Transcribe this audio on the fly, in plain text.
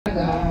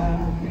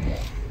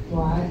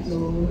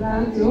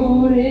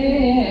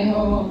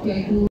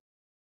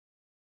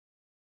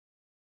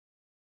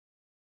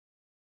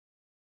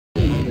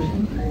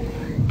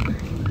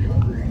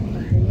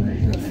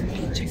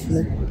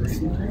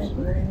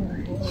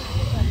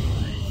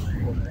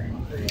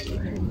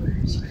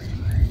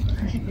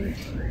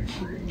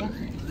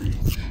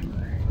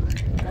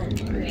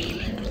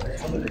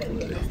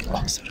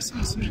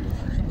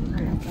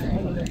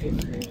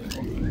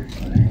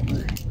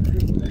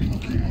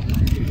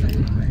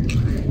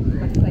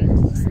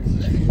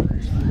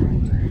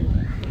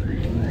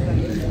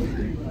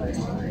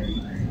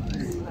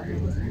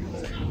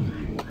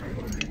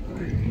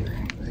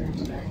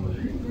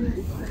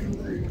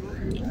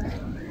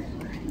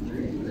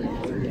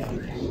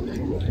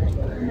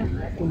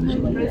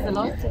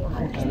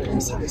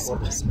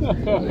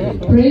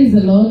Praise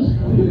the Lord.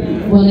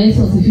 Bwana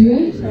Yesu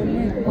asifiwe.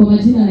 Kwa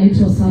majina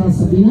naitwa Sara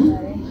Sabina.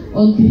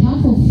 On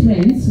behalf of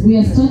friends, we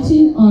are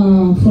starting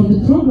from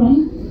the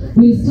program.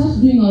 We'll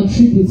start doing our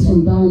tributes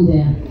from down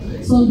there.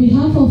 So on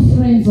behalf of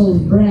friends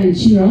of Brian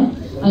Chira,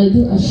 I'll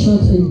do a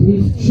short and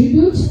brief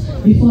tribute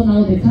before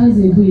now the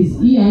cousin who is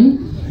Ian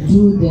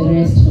do the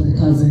rest of the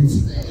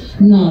cousins.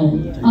 Now,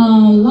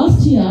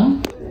 last year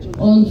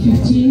on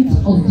 15th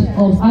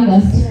of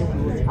August,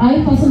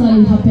 I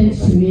personally happened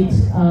to meet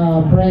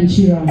Brian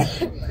Chira.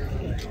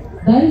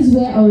 That is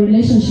where our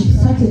relationship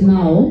started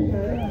now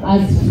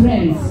as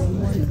friends.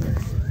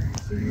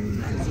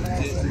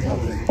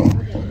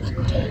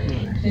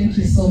 Thank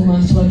you so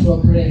much, what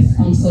to press.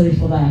 I'm sorry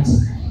for that.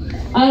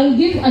 I'll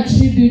give a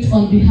tribute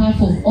on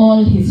behalf of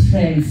all his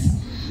friends.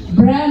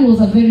 Brian was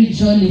a very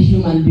jolly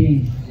human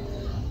being.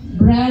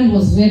 Brian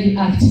was very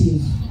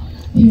active.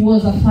 He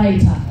was a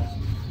fighter.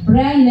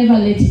 Brian never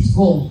let it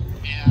go.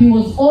 He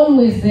was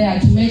always there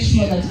to make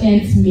sure that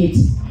ends meet.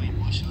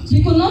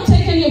 He could not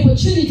take any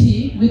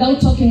opportunity without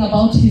talking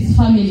about his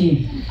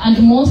family,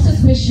 and most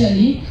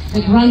especially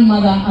the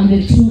grandmother and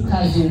the two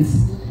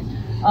cousins.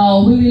 We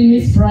will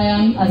miss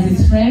Brian as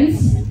his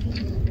friends.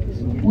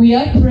 We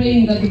are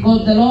praying that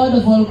the Lord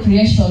of all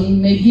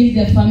creation may give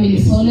their family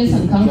solace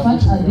and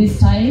comfort at this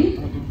time.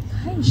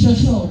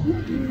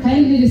 Shosho,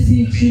 kindly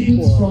receive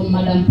tributes from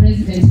Madam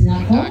President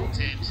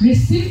Nyako.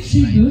 Receive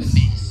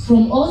tributes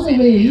from all the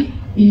way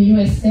in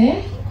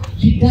USA.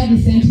 Big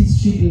Daddy sent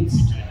his tributes.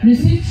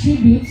 Receive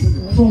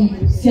tributes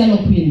from Cielo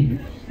Queen.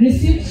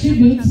 Receive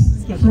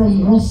tributes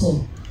from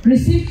Rosso.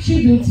 Receive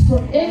tributes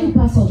from every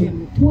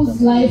person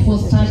whose life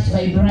was touched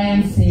by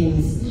Brian's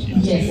sayings.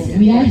 Yes,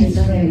 we are his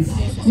friends.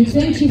 We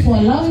thank you for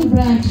allowing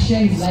Brian to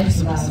share his life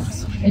with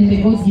us. And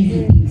may God give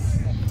you peace.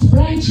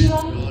 Brian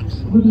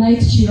Chira, good night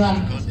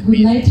Chira.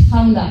 Good night,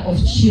 founder of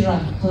Chira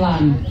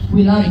clan.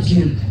 We love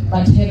you,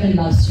 but heaven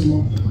loves you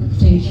more.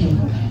 Thank you.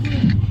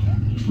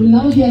 We'll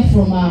now hear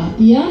from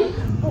Ian.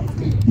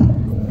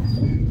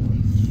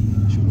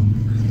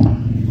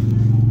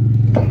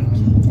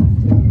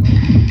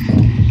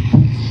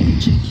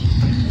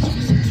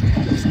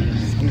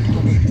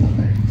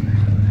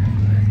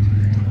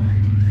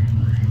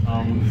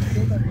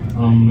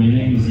 My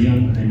name is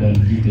Ian, and I'll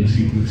give the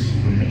tribute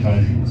from the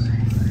cousins.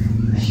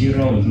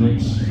 Chira was not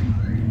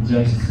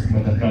just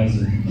but a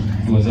cousin.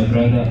 He was a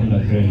brother and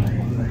a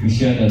friend. We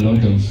shared a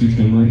lot of sweet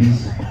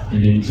memories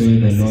and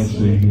enjoyed a lot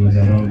when he was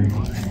around.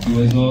 He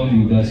was all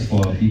with us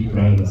for a big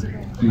brother.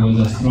 He was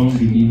a strong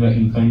believer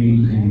in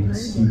family and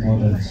its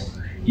importance.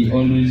 He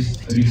always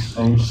reached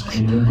out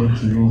and wanted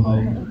to know how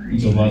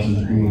each of us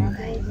was doing.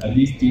 A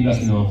big pillar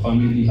in our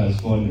family has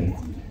fallen.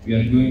 We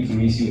are going to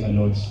miss you a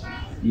lot.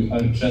 We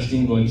are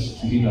trusting God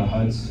to heal our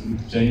hearts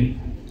with time.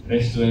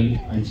 Rest well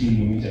until we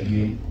meet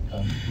again.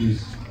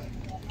 Please.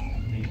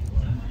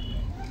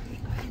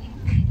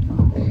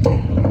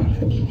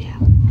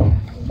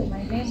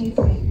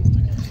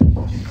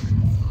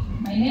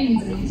 My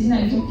name is Regina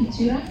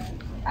Chira,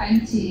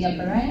 Auntie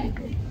Brian,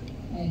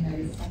 and I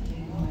was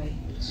starting my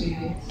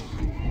tribute.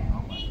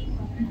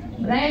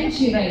 Brian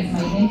Chira is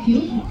my nephew,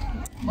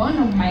 born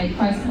of my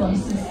firstborn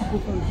sister.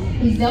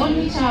 He's the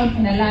only child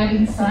and a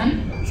loving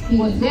son. He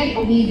was very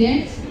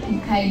obedient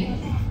and kind.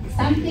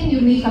 Something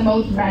unique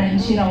about Brian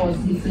Chira was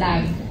his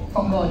love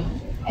for God.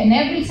 And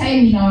every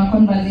time in our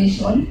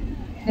conversation,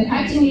 the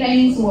parting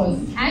lines was,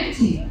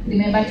 Auntie,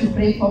 remember to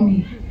pray for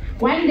me.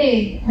 One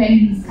day, when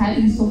his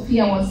cousin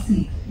Sophia was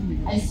sick,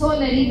 I saw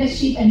the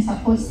leadership and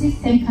support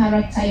system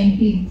character in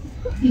him.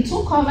 He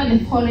took over the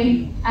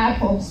following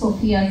up of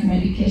Sophia's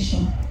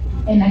medication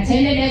and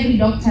attended every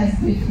doctor's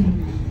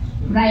briefing.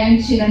 Brian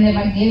Chira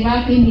never gave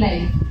up in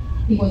life.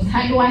 He was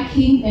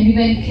hardworking and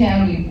even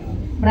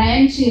caring.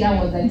 Brian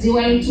Chira was a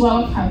jewel to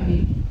our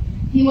family.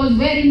 He was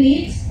very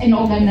neat and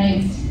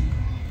organized.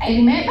 I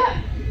remember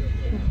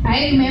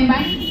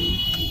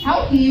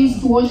how he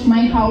used to wash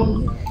my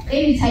house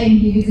anytime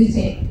he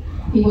visited.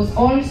 He was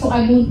also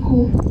a good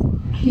cook.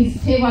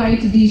 His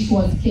favorite dish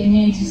was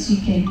Kenyan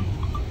chicken,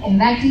 and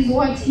that is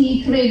what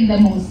he craved the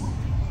most.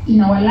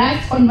 In our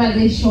last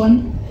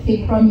conversation,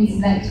 he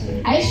promised that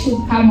I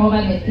should come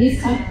over the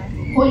Easter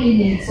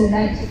holiday so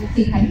that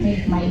he can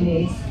take my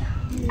days.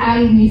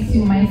 I'll miss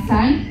you, my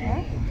son.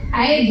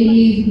 I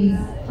believe he's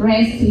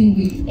resting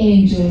with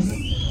angels.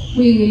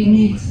 We will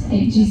meet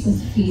at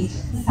Jesus' feet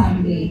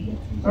someday.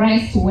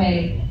 Rest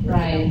well,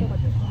 Brian.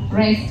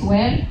 Rest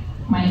well,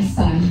 my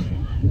son.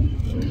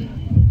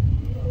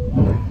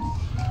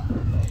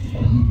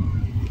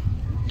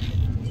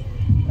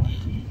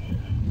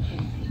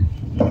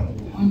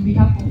 On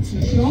behalf of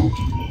Ciugo,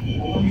 I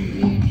want to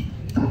give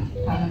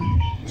a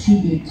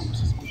tribute.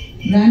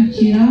 Grand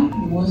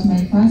Chira was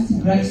my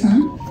first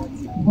grandson,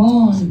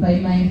 born by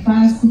my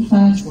first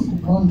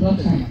born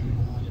daughter.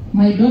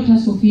 My daughter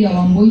Sophia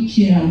Wamboi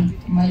Chira.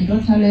 My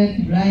daughter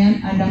left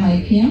Brian under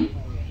my care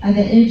at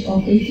the age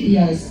of 8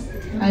 years.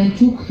 I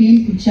took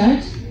him to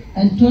church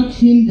and taught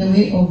him the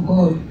way of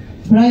God.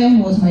 Brian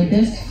was my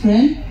best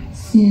friend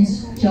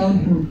since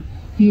childhood.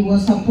 He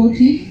was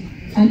supportive,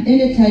 and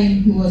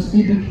anytime he was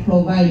able to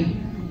provide.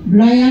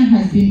 Brian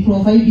has been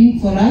providing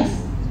for us.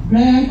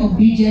 Brian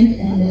obedient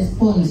and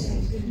responsive.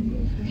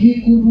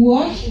 He could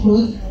wash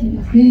clothes,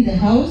 clean the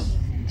house,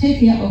 take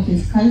care of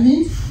his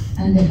cousins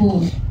and the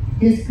home.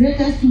 His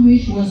greatest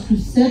wish was to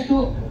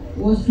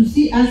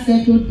see us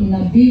settled in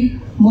a big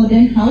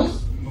modern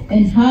house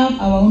and have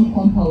our own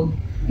compound.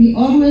 He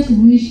always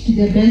wished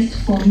the best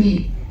for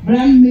me.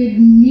 Brian made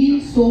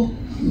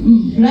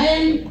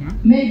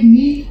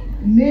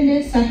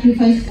many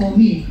sacrifices for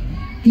me.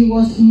 He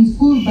was in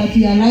school but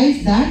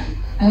realized that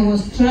I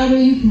was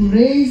struggling to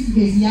raise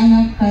his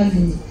younger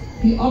cousins.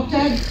 He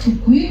opted to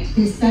quit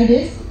his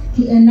studies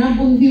to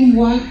enable him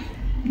work,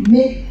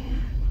 make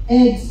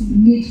ends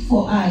meet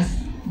for us.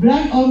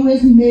 Brian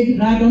always made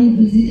random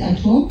visits at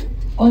home.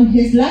 On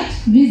his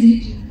last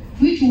visit,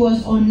 which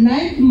was on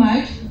 9th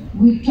March,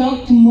 we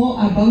talked more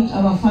about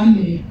our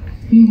family.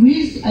 He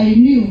wished I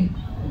knew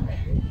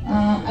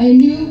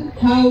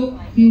how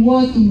he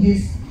was in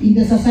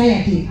the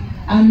society,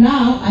 and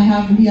now I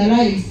have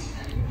realized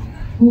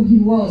who he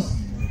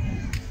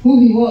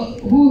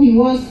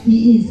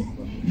is.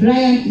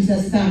 Brian is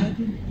a star.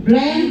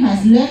 Brian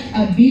has left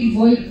a big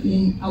void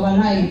in our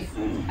lives.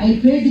 I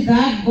prayed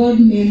that God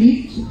may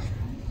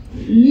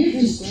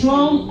lift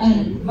strong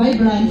and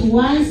vibrant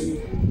ones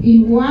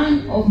in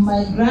one of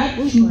my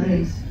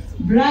grandchildren.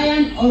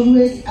 Brian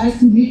always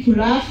asked me to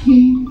love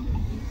him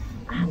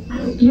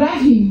how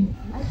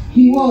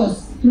he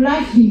was,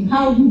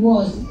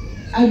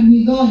 and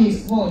with all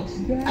his fault,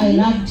 I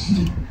loved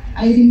him.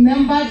 I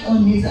remembered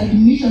on his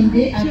admission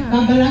day at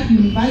Kabbalah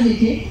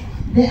University,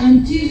 the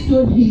auntie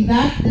told him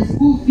that the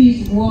school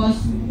fees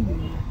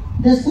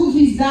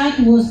that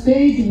was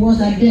paid was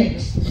a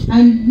debt,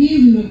 and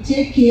he will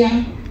take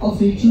care of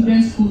the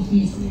children's school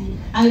fees.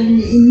 And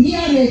a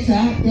year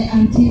later, the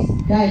auntie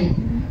died.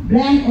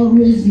 Brian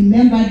always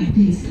remembered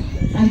this,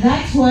 and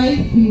that's why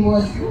he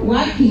was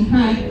working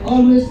hard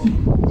always to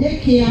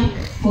take care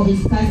for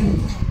his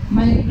cousins.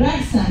 My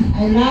grandson,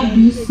 I love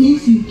you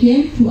since you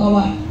came to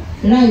our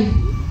life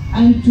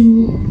and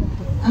to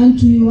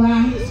your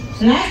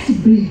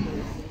last breath.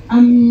 I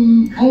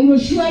will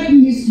surely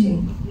miss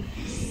you.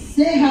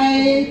 Say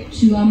hi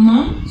to your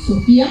mom,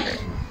 Sophia,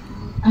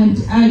 and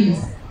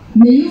Alice.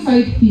 May you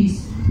fight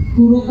peace.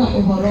 Kuroka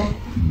Ohoro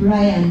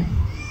Brian.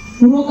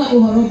 Kuroka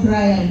Ohoro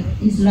Brian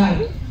is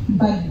loved,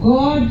 but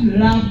God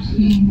loved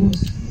him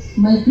most.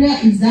 My prayer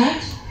is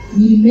that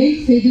we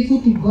remain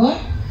faithful to God,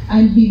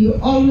 and He will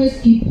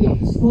always keep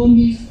His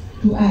promise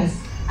to us.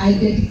 I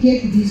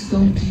dedicate this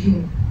song to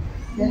you.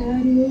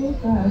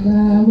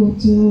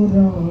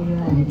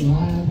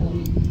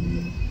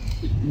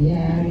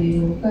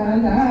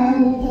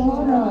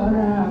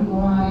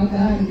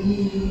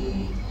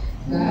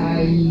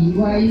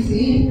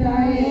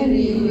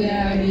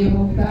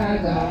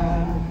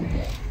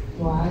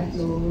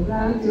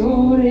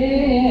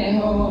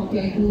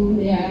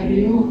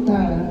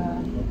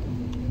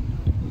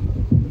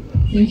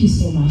 Thank you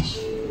so much.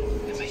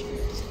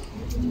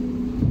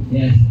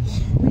 Yes.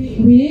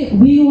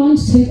 We want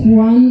to take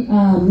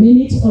 1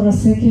 minute or a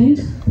second.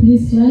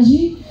 Please,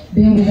 clergy,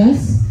 bear with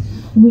us.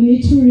 We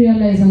need to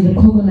realize and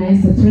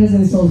recognize the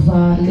presence of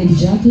Lady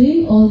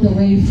Jacqueline all the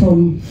way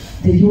from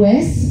the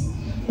US.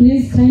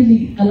 Please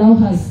kindly allow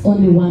us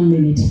only 1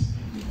 minute.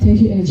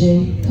 Thank you,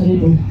 AJ.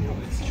 Karibu.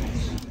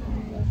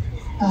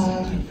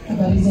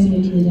 Habari zenu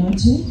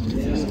nyote.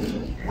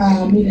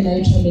 Mimi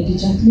naitwa Lady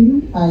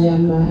Jacqueline. I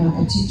am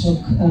a TikTok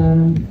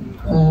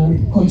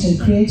content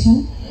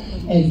creator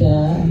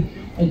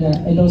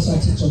and also a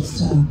TikTok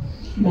star.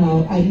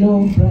 Now, I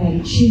know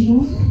Brian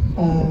Chira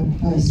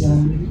as a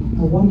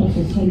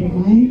wonderful friend of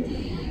mine.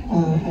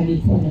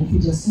 Alikuwa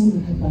anakuja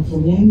sana hapa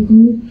from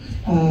yangu,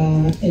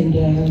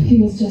 and he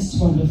was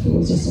just wonderful. He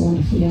was just a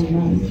wonderful young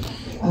man.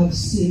 I've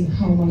seen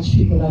how much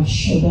people have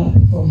showed up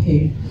for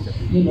him.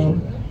 You know,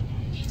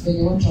 when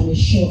you want to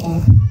show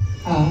up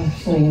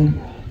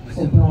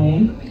for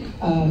Brian,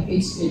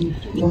 it's been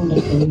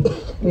wonderful.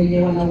 When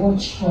you want to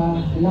watch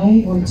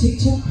live on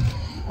TikTok,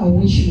 I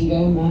wish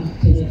ungeona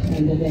kenye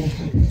kinaendelea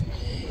hapa.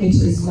 It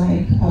is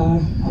like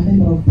a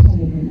member of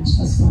parliament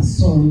as my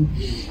story.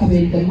 I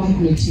mean, the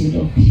magnitude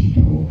of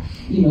people,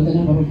 you know, the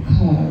number of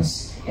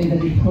cars, and the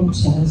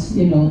reporters,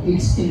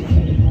 it's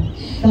incredible.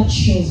 That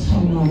shows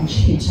how much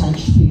he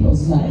touched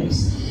people's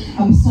lives.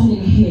 I'm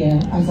standing here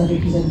as a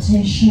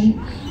representation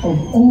of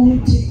all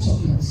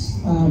TikTokers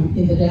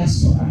in the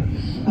diaspora.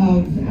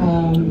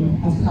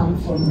 I've come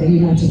from the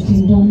United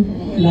Kingdom,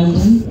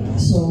 London,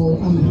 so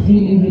I'm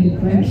really, really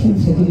grateful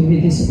for giving me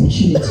this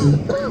opportunity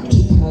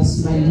to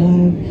pass my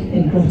love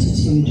and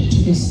gratitude to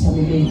this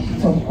family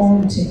from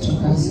all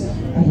TikTokers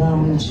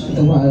around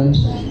the world.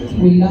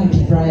 We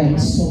loved Brian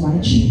so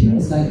much. He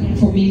was like,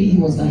 for me, he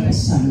was like a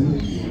son.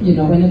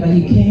 Whenever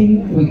he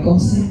came, we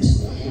gossiped,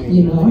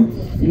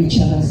 we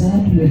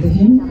chatted with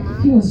him.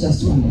 He was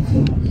just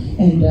wonderful.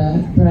 And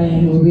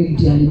Brian, we will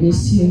dearly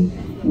miss you.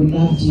 We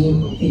loved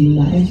you in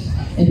life,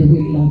 and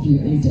we will love you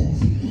in death.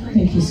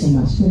 Thank you so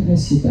much. God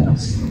bless you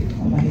guys.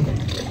 Bye-bye.